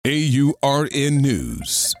AURN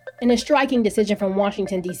News. In a striking decision from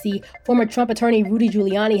Washington, D.C., former Trump attorney Rudy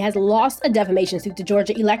Giuliani has lost a defamation suit to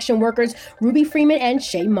Georgia election workers Ruby Freeman and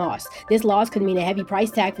Shay Moss. This loss could mean a heavy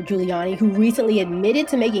price tag for Giuliani, who recently admitted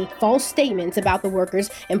to making false statements about the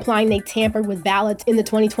workers, implying they tampered with ballots in the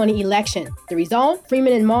 2020 election. The result?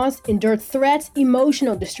 Freeman and Moss endured threats,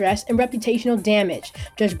 emotional distress, and reputational damage.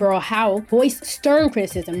 Judge Burrell Howell voiced stern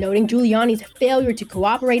criticism, noting Giuliani's failure to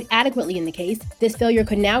cooperate adequately in the case. This failure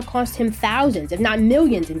could now cost him thousands, if not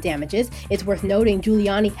millions, in damages. It's worth noting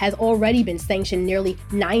Giuliani has already been sanctioned nearly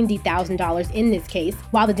 $90,000 in this case.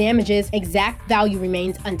 While the damages' exact value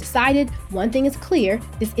remains undecided, one thing is clear: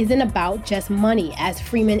 this isn't about just money. As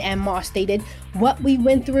Freeman and Moss stated, what we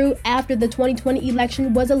went through after the 2020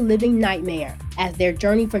 election was a living nightmare. As their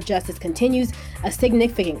journey for justice continues, a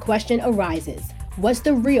significant question arises. What's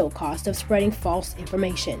the real cost of spreading false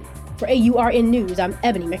information? For AURN News, I'm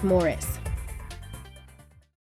Ebony McMorris.